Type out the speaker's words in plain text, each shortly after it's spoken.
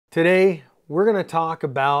Today, we're going to talk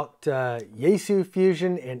about Yaesu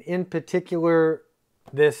Fusion, and in particular,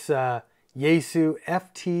 this Yaesu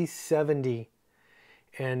FT-70.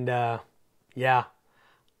 And yeah,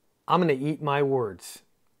 I'm going to eat my words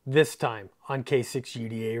this time on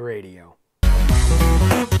K6UDA Radio.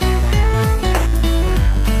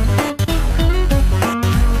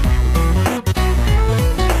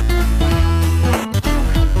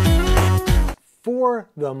 For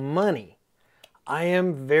the money, I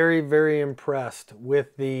am very impressed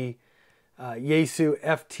with the Yaesu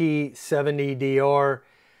FT-70 DR.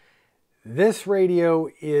 This radio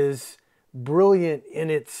is brilliant in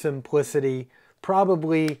its simplicity,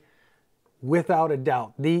 probably without a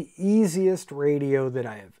doubt the easiest radio that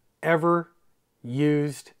I have ever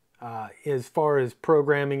used as far as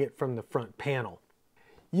programming it from the front panel.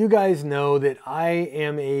 You guys know that I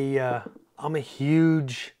am I'm a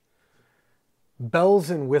huge bells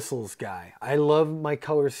and whistles guy. I love my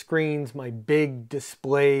color screens, my big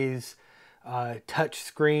displays, touch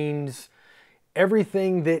screens,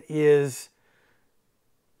 everything that is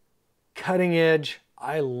cutting edge,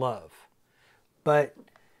 I love. But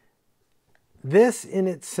this in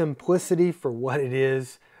its simplicity for what it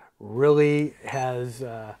is really has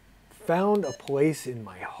found a place in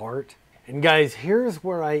my heart. And guys, here's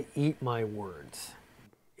where I eat my words.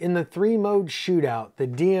 In the 3-mode shootout, the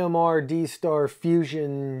DMR D-Star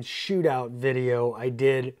Fusion shootout video I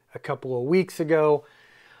did a couple of weeks ago,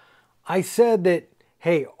 I said that,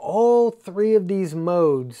 hey, all 3 of these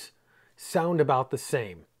modes sound about the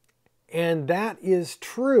same. And that is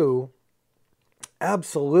true,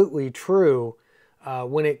 absolutely true,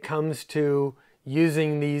 when it comes to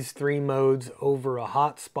using these 3 modes over a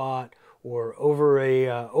hotspot or over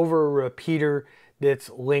a repeater that's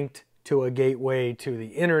linked to a gateway to the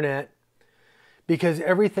internet, because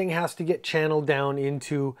everything has to get channeled down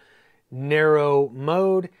into narrow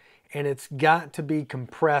mode, and it's got to be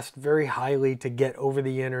compressed very highly to get over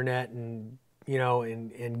the internet and, you know,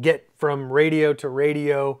 and get from radio to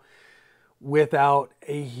radio without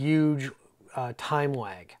a huge time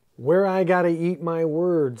lag. Where I gotta eat my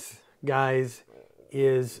words, guys,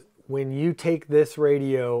 is when you take this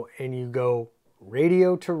radio and you go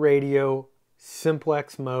radio to radio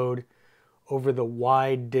simplex mode over the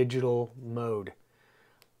wide digital mode.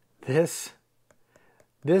 This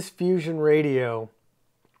Fusion radio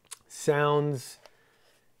sounds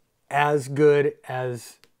as good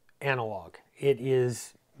as analog. It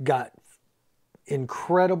is got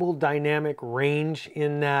incredible dynamic range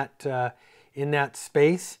in that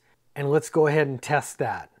space, and let's go ahead and test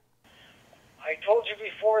that. I told you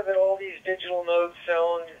before that all these digital modes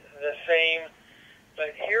sound the same,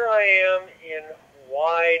 but here I am in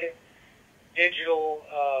wide digital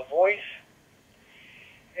voice,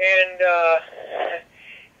 and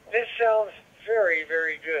this sounds very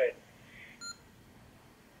good.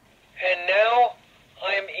 And now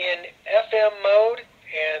I'm in FM mode,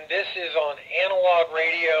 and this is on analog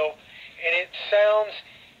radio, and it sounds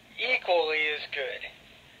equally as good.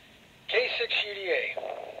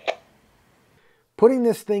 K6UDA. Putting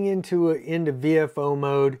this thing into VFO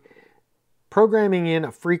mode, programming in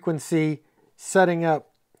a frequency, setting up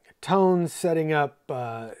tones, setting up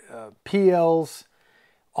PLs,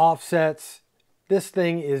 offsets. This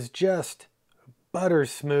thing is just butter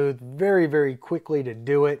smooth, very quickly to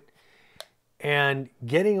do it. And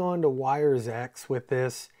getting onto Wires X with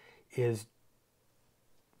this it's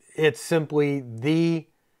simply the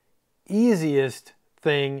easiest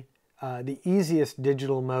thing, the easiest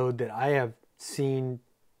digital mode that I have seen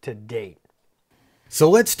to date. So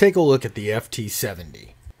let's take a look at the FT-70.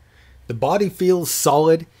 The body feels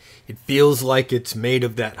solid. It feels like it's made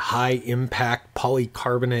of that high impact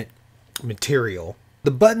polycarbonate material.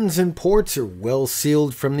 The buttons and ports are well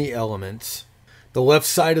sealed from the elements. The left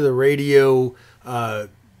side of the radio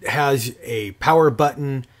has a power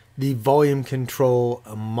button, the volume control,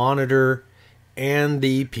 a monitor, and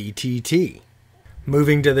the PTT.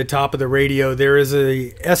 Moving to the top of the radio, there is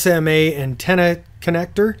a SMA antenna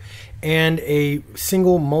connector and a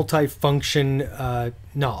single multi-function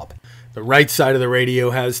knob. The right side of the radio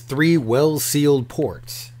has 3 well-sealed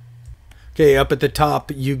ports. Okay, up at the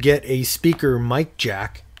top you get a speaker mic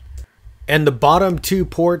jack, and the bottom 2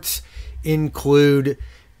 ports include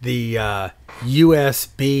the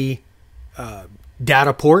USB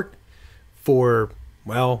data port for,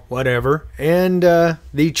 well, whatever, and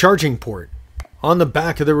the charging port. On the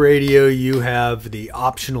back of the radio you have the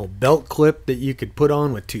optional belt clip that you could put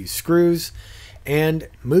on with 2 screws, and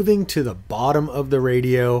moving to the bottom of the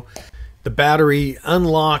radio, the battery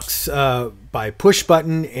unlocks by push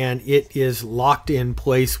button, and it is locked in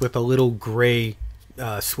place with a little gray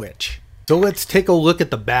switch. So let's take a look at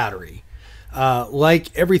the battery.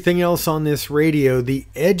 Like everything else on this radio, the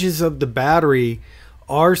edges of the battery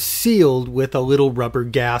are sealed with a little rubber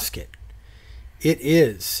gasket. It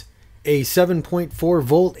is a 7.4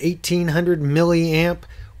 volt 1800 milliamp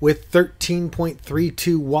with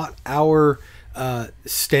 13.32 watt hour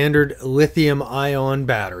standard lithium ion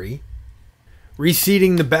battery.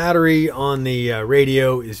 Reseating the battery on the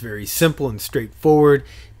radio is very simple and straightforward.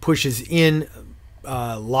 Pushes in,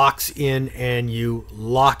 locks in, and you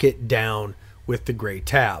lock it down with the gray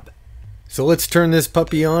tab. So let's turn this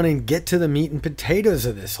puppy on and get to the meat and potatoes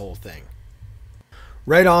of this whole thing.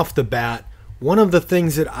 Right off the bat, one of the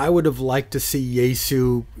things that I would have liked to see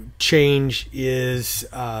Yaesu change is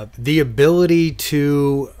the ability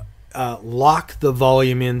to lock the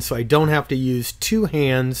volume in, so I don't have to use two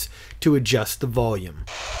hands to adjust the volume.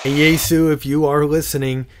 Hey Yaesu, if you are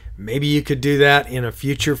listening, maybe you could do that in a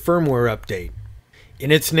future firmware update. In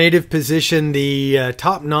its native position, the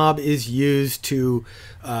top knob is used to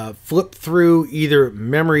flip through either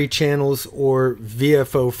memory channels or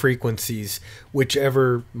VFO frequencies,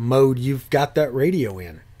 whichever mode you've got that radio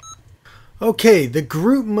in. Okay, the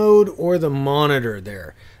group mode or the monitor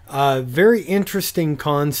there. Very interesting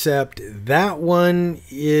concept. That one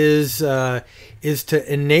is to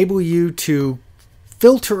enable you to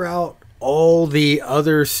filter out all the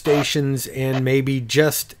other stations and maybe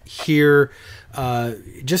just hear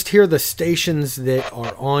the stations that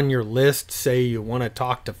are on your list. Say you want to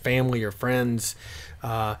talk to family or friends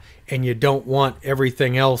and you don't want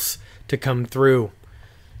everything else to come through.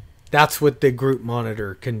 That's what the group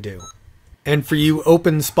monitor can do. And for you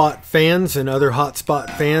open spot fans and other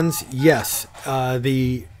hotspot fans, yes,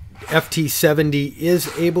 the FT-70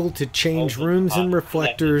 is able to change rooms and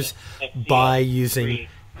reflectors by using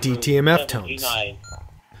DTMF tones.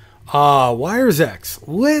 Wires X.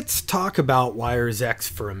 Let's talk about Wires X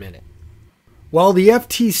for a minute. While the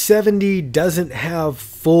FT-70 doesn't have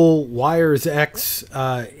full Wires X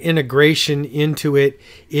integration into it,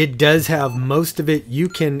 it does have most of it. You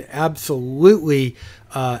can absolutely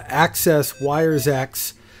access Wires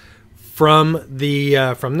X from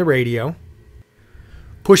the radio.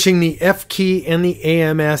 Pushing the F key and the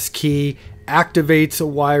AMS key activates a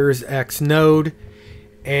Wires X node,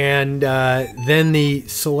 and then the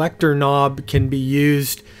selector knob can be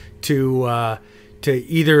used to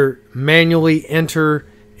either manually enter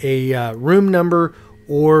a room number,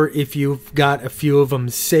 or if you've got a few of them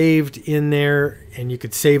saved in there, and you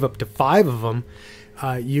could save up to 5 of them,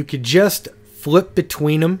 you could just flip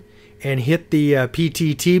between them and hit the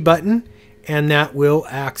PTT button, and that will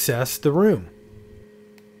access the room.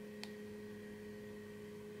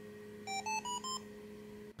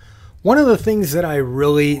 One of the things that I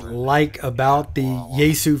really like about the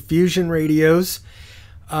Yaesu Fusion radios,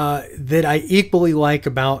 that I equally like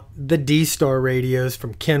about the D-Star radios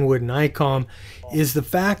from Kenwood and ICOM, is the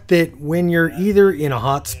fact that when you're either in a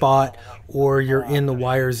hotspot or you're in the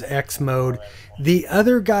Wires X mode, the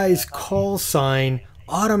other guy's call sign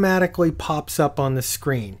automatically pops up on the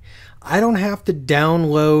screen. I don't have to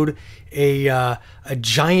download a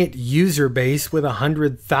giant user base with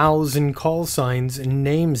 100,000 call signs and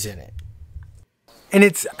names in it. And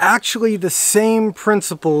it's actually the same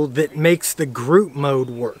principle that makes the group mode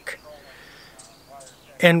work.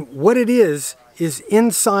 And what it is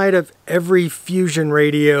inside of every Fusion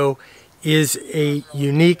radio is a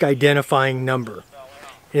unique identifying number.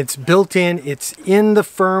 It's built in, it's in the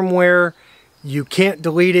firmware. You can't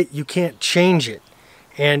delete it, you can't change it.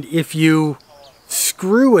 And if you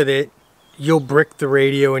screw with it, you'll brick the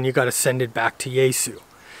radio and you got to send it back to Yaesu.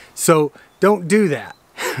 So don't do that.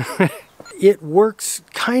 It works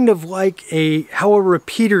kind of like how a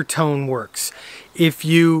repeater tone works. If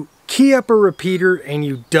you key up a repeater and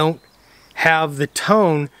you don't have the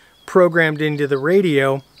tone programmed into the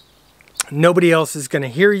radio, nobody else is going to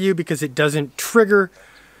hear you because it doesn't trigger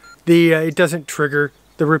the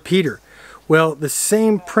repeater. Well, the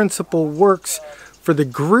same principle works for the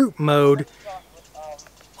group mode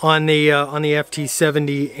on the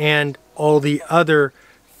FT-70 and all the other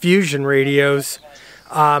Fusion radios.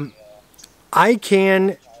 I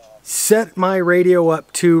can set my radio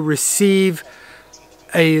up to receive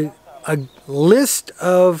a list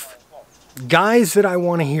of guys that I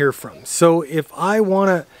want to hear from. So if I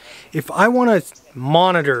want to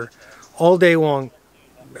monitor all day long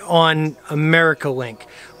on America Link,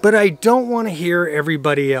 but I don't want to hear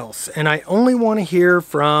everybody else, and I only want to hear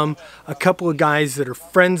from a couple of guys that are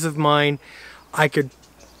friends of mine, I could,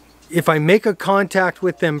 if I make a contact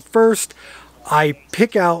with them first, I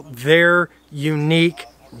pick out their unique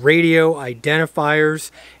radio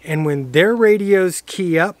identifiers, and when their radios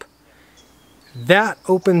key up, that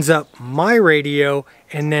opens up my radio,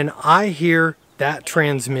 and then I hear that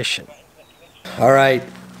transmission. All right,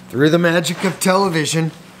 through the magic of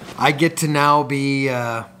television, I get to now be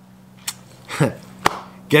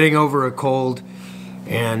getting over a cold,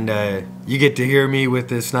 and you get to hear me with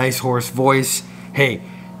this nice hoarse voice. Hey,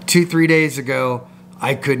 2-3 days ago,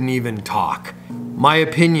 I couldn't even talk. My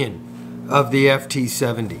opinion of the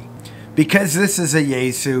FT-70. Because this is a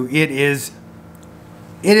Yaesu, it is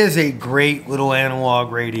a great little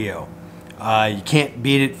analog radio. You can't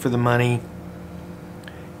beat it for the money.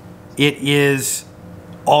 It is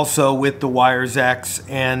also with the Wires X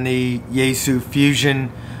and the Yaesu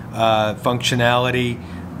Fusion functionality.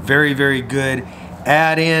 Very, very good.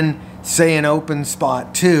 Add in, say, an open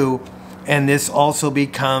spot too, and this also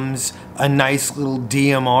becomes a nice little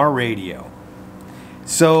DMR radio.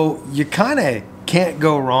 So you kind of can't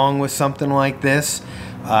go wrong with something like this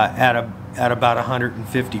at about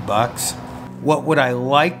 150 bucks. What would I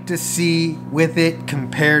like to see with it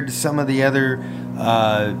compared to some of the other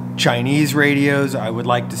Chinese radios? I would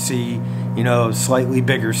like to see, you know, slightly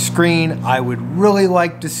bigger screen. I would really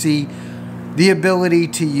like to see the ability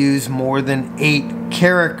to use more than 8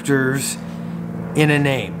 characters in a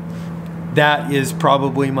name. That is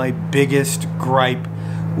probably my biggest gripe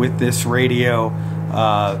with this radio,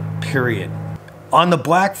 period. On the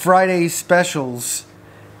Black Friday specials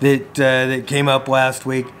that came up last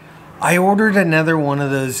week, I ordered another one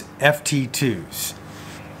of those FT2s.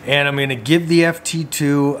 And I'm going to give the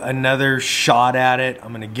FT2 another shot at it. I'm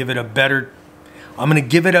going to give it a better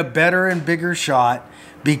and bigger shot,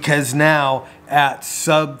 because now at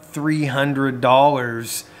sub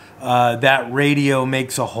 $300, that radio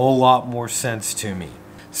makes a whole lot more sense to me.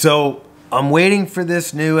 So I'm waiting for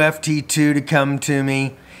this new FT2 to come to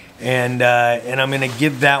me, and I'm going to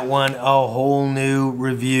give that one a whole new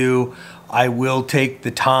review. I will take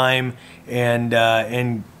the time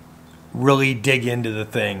and really dig into the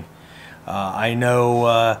thing. I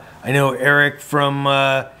know Eric from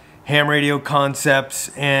Ham Radio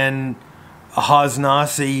Concepts and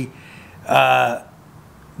Haznasi.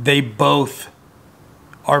 They both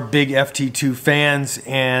are big FT2 fans,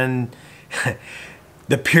 and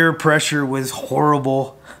the peer pressure was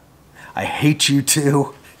horrible. I hate you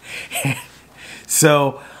too.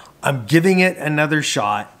 So I'm giving it another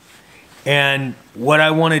shot, and what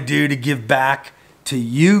I want to do to give back to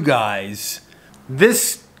you guys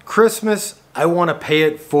this Christmas, I want to pay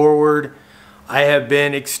it forward. I have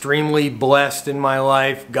been extremely blessed in my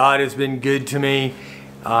life. God has been good to me.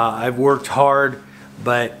 I've worked hard,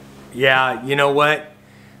 but yeah, you know what?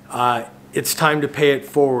 It's time to pay it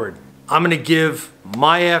forward. I'm going to give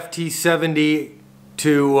my FT-70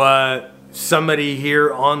 to somebody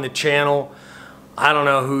here on the channel. I don't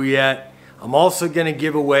know who yet. I'm also going to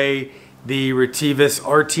give away the Retivus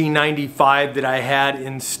RT95 that I had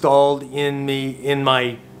installed in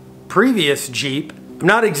my previous Jeep. I'm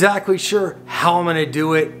not exactly sure how I'm going to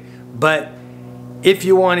do it, but if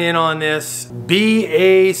you want in on this, be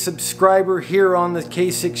a subscriber here on the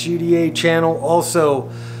K6UDA channel.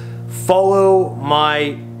 Also, follow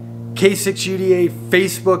my K6UDA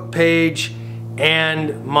Facebook page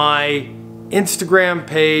and my Instagram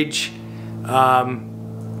page.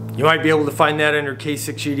 You might be able to find that under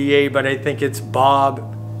K6UDA, but I think it's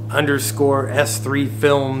Bob_S3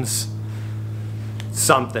 Films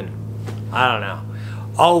something. I don't know.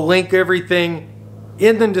 I'll link everything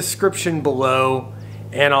in the description below,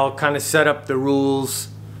 and I'll kind of set up the rules.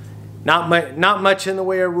 Not much in the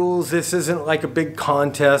way of rules. This isn't like a big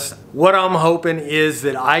contest. What I'm hoping is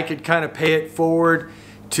that I could kind of pay it forward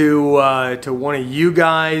to one of you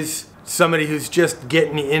guys, somebody who's just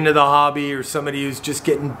getting into the hobby, or somebody who's just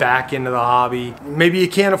getting back into the hobby. Maybe you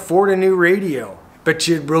can't afford a new radio, but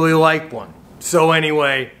you'd really like one. So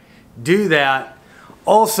anyway, do that.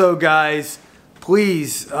 Also, guys,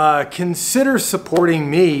 please consider supporting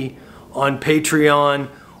me on Patreon,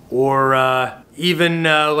 or even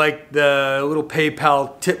like the little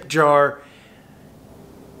PayPal tip jar.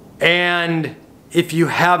 And if you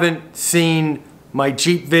haven't seen my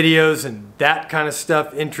Jeep videos and that kind of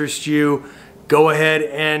stuff interests you, go ahead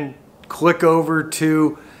and click over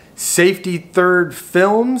to Safety Third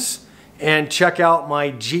Films and check out my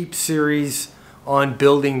Jeep series on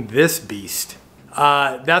building this beast.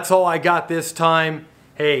 That's all I got this time.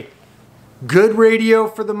 Hey, good radio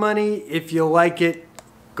for the money. If you like it,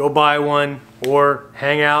 go buy one, or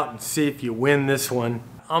hang out and see if you win this one.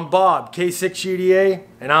 I'm Bob, K6UDA,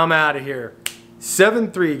 and I'm out of here.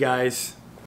 7-3, guys.